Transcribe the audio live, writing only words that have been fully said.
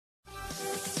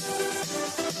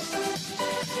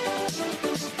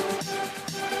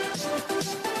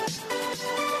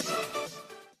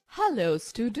Hello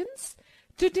students,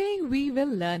 today we will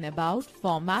learn about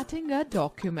formatting a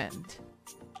document.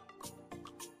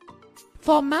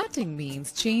 Formatting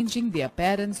means changing the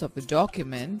appearance of a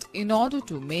document in order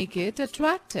to make it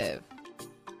attractive.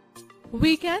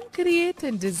 We can create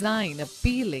and design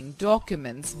appealing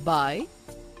documents by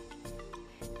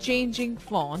changing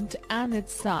font and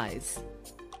its size,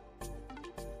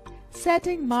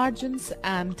 setting margins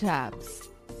and tabs,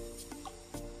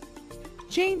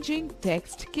 changing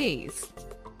text case,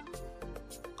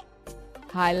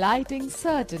 highlighting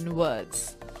certain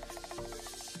words,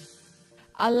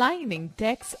 aligning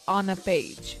text on a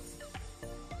page,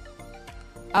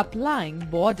 applying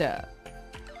border,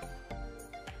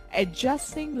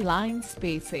 adjusting line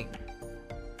spacing,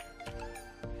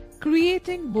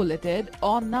 creating bulleted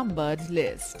or numbered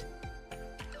list,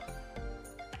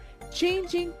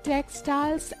 changing text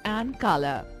styles and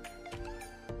color.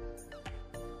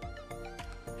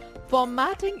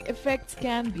 Formatting effects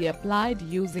can be applied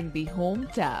using the Home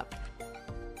tab,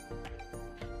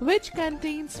 which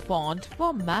contains font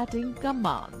formatting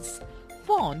commands,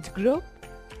 font group,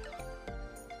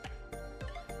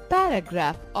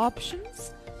 paragraph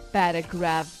options,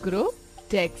 paragraph group,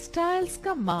 text styles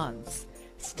commands,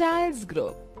 styles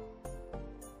group,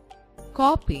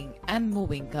 copying and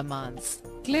moving commands,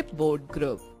 clipboard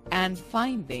group, and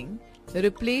finding,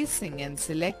 replacing and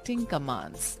selecting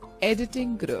commands,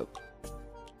 editing group.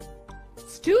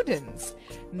 Students,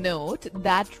 note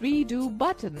that redo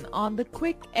button on the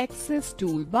quick access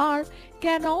toolbar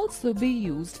can also be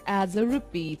used as a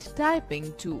repeat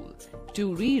typing tool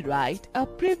to rewrite a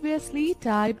previously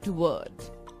typed word.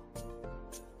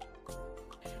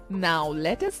 Now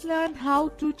let us learn how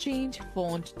to change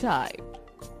font type.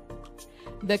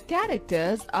 The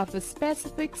characters of a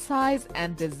specific size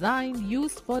and design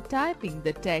used for typing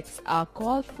the text are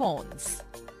called fonts.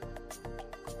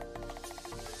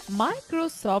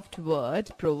 Microsoft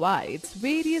Word provides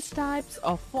various types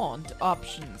of font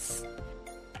options.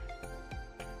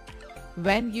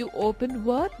 When you open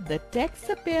Word, the text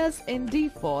appears in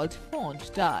default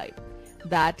font type,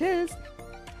 that is,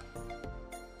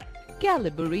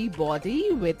 Calibri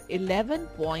body with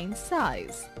 11-point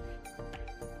size.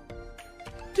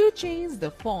 To change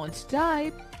the font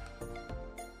type,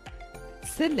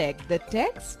 select the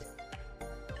text,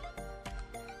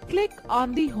 click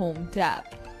on the Home tab.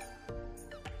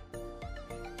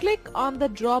 Click on the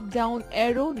drop-down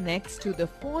arrow next to the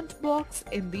font box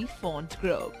in the font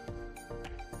group.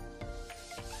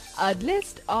 A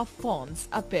list of fonts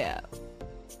appear.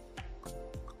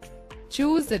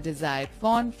 Choose the desired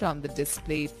font from the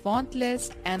displayed font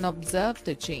list and observe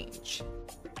the change.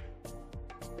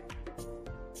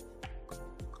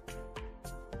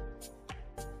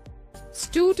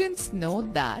 Students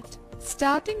note that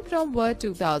starting from Word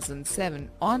 2007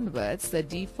 onwards, the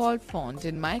default font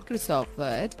in Microsoft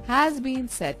Word has been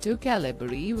set to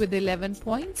Calibri with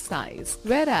 11-point size,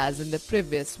 whereas in the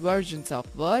previous versions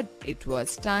of Word, it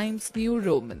was Times New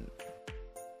Roman.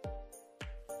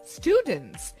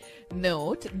 Students,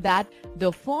 note that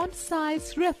the font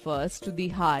size refers to the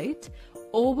height,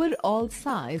 overall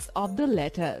size of the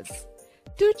letters.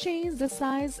 To change the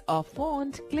size of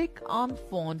font, click on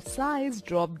Font Size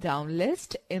drop-down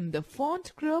list in the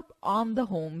Font group on the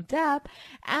Home tab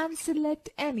and select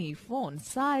any font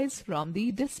size from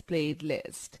the displayed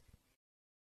list.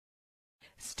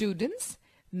 Students,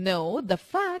 know the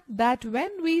fact that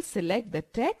when we select the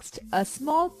text, a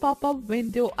small pop-up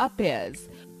window appears,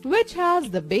 which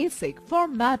has the basic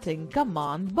formatting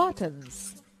command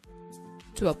buttons.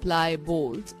 To apply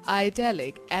bold,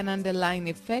 italic and underline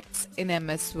effects in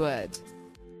MS Word,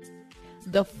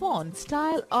 the font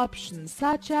style options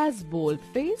such as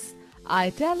boldface,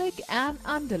 italic and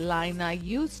underline are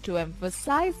used to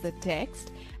emphasize the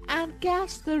text and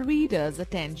catch the reader's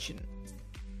attention.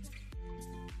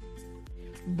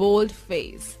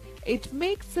 Boldface, it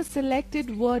makes the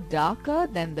selected word darker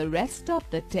than the rest of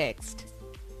the text.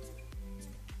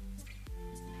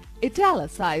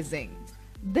 Italicizing,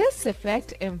 this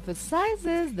effect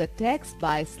emphasizes the text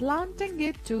by slanting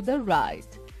it to the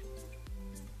right.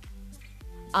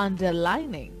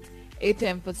 Underlining, it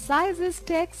emphasizes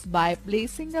text by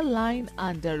placing a line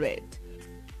under it.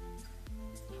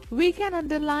 We can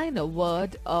underline a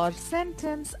word or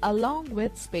sentence along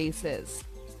with spaces.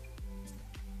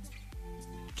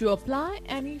 To apply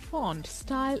any font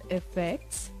style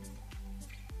effects,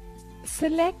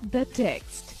 select the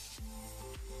text.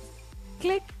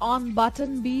 Click on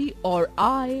button B or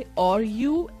I or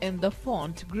U in the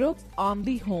font group on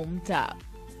the Home tab.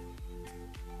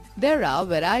 There are a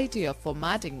variety of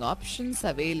formatting options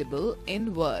available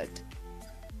in Word.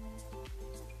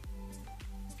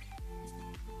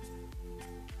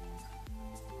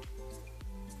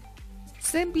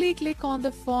 Simply click on the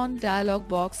Font dialog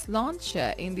box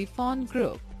launcher in the Font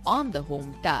group on the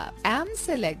Home tab and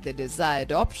select the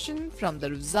desired option from the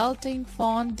resulting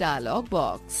Font dialog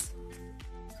box.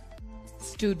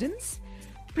 Students,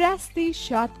 press the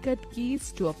shortcut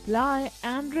keys to apply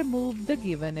and remove the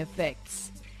given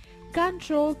effects.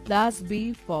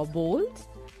 Ctrl+B for bold,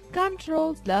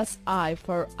 Ctrl+I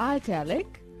for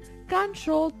italic,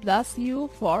 Ctrl+U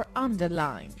for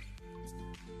underline.